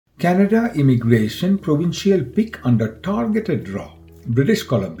Canada Immigration Provincial pick under targeted draw, British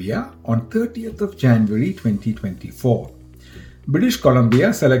Columbia on 30th of January 2024. British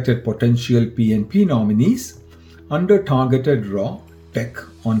Columbia selected potential PNP nominees under targeted draw tech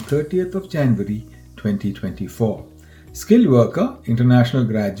on 30th of January 2024. Skilled worker international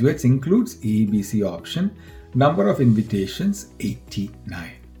graduates includes AEBC option. Number of invitations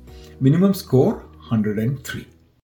 89. Minimum score 103.